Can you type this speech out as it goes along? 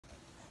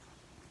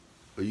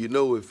But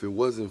if it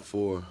wasn't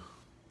for,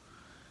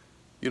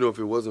 if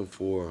it wasn't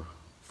for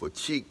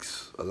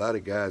cheeks, a lot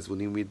of guys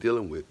wouldn't even be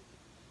dealing with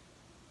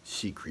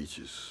she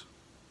creatures,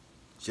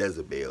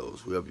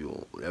 Jezebels, whatever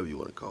you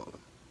want to call them.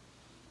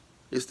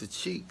 It's the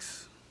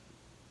cheeks.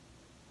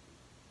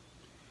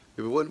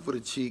 If it wasn't for the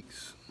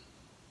cheeks,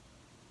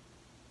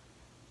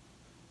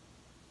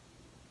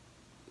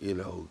 you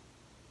know,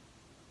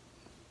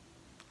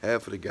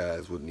 half of the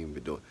guys wouldn't even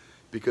be doing,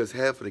 because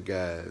half of the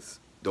guys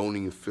don't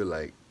even feel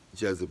like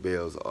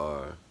Jezebels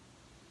are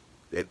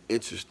that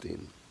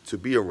interesting to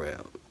be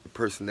around. The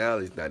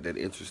personality's not that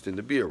interesting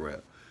to be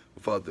around.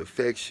 Without the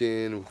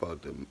affection,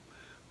 without the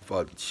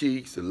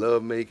cheeks, the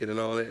love making and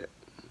all that,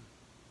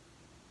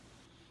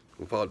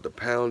 without the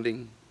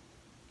pounding.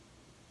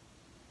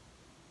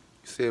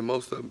 You said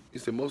most of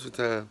the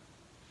time,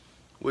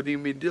 what do you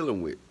be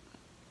dealing with?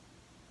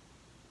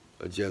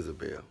 A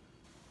Jezebel.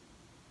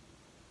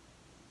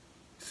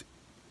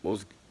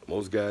 Most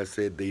guys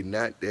said they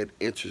not that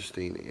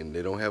interesting and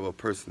they don't have a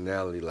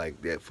personality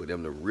like that for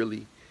them to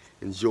really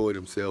enjoy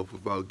themselves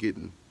without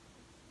getting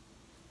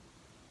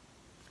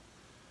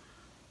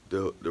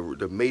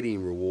the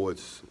mating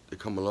rewards that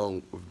come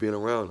along with being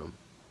around them.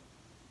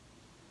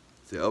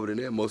 So other than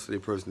that, most of their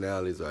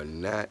personalities are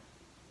not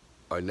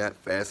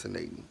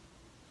fascinating,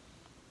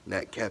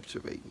 not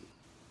captivating.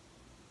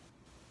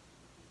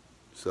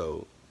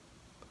 So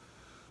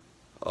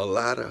a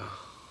lot of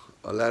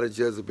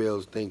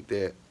Jezebels think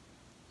the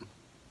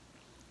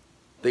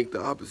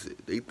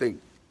opposite. They think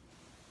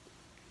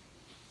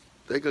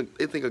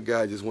a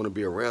guy just want to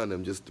be around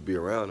them just to be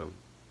around them.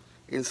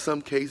 In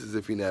some cases,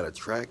 if he's not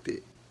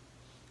attracted,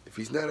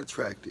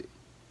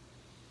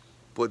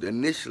 but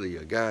initially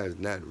a guy is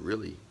not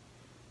really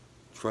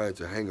trying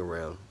to hang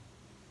around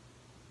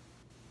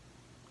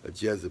a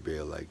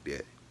Jezebel like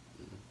that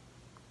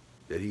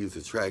he is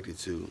attracted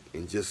to,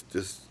 and just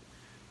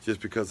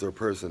because her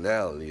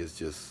personality is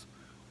just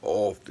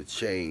off the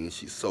chain.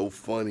 She's so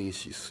funny.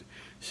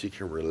 She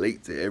can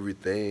relate to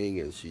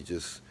everything, and she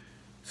just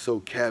so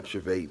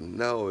captivating.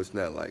 No, it's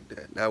not like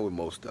that. Not with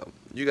most of them.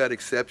 You got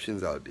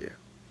exceptions out there,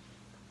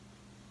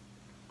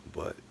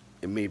 but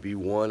it may be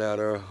 1 out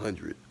of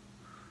 100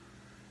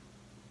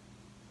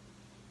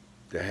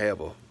 to have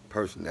a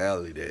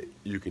personality that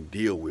you can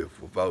deal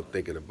with without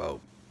thinking about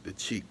the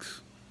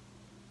cheeks.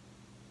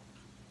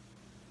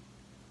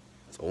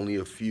 It's only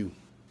a few.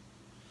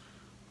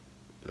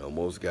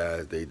 Most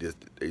guys they just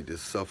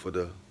suffer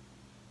the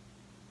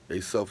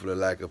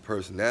lack of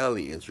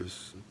personality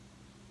interest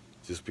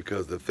just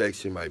because the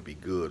affection might be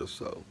good or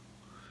so,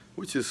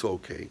 which is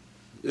okay,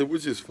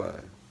 which is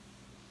fine.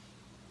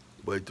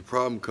 But the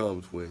problem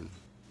comes when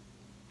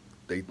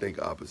they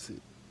think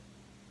opposite.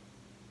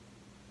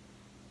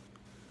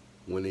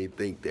 When they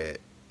think that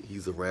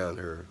he's around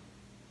her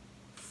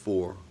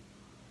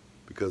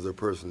because her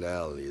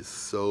personality is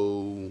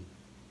so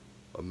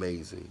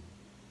amazing,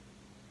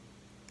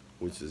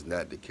 which is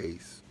not the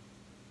case.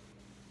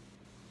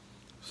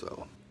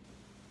 So,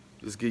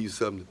 just give you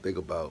something to think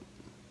about,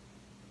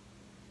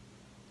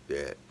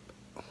 that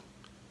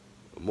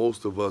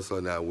most of us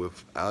are not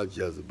with our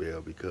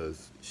Jezebel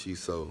because she's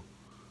so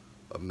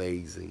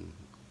amazing,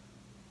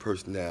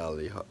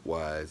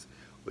 personality-wise,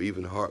 or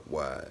even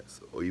heart-wise,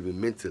 or even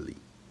mentally.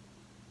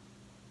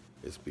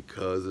 It's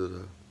because of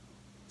the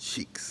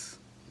cheeks,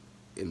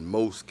 in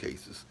most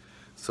cases.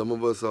 Some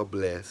of us are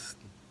blessed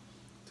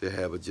to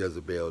have a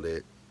Jezebel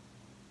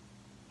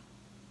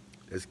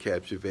that's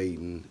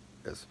captivating,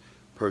 that's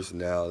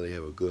personality,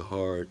 have a good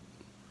heart,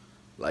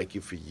 like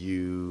it for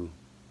you,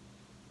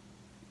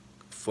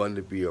 fun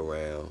to be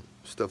around,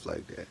 stuff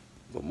like that.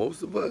 But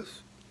most of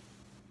us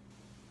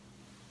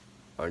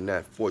are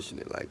not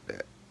fortunate like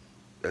that.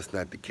 That's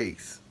not the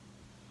case.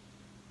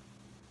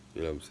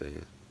 You know what I'm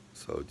saying?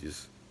 So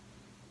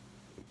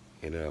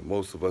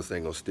most of us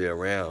ain't gonna stay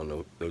around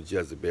no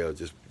Jezebel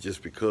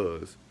just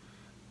because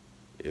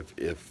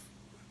if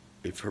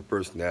her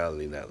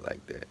personality not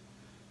like that,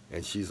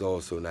 and she's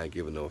also not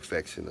giving no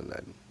affection or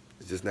nothing.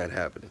 It's just not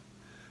happening.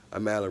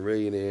 I'm Alan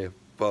Millionaire.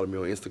 Follow me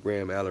on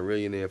Instagram, Alan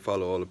Millionaire.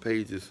 Follow all the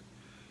pages.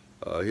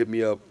 Hit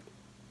me up.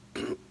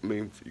 I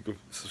mean, you can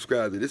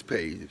subscribe to this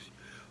page.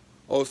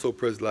 Also,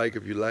 press like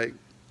if you like,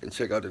 and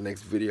check out the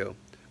next video.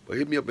 But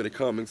hit me up in the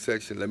comment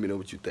section. Let me know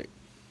what you think.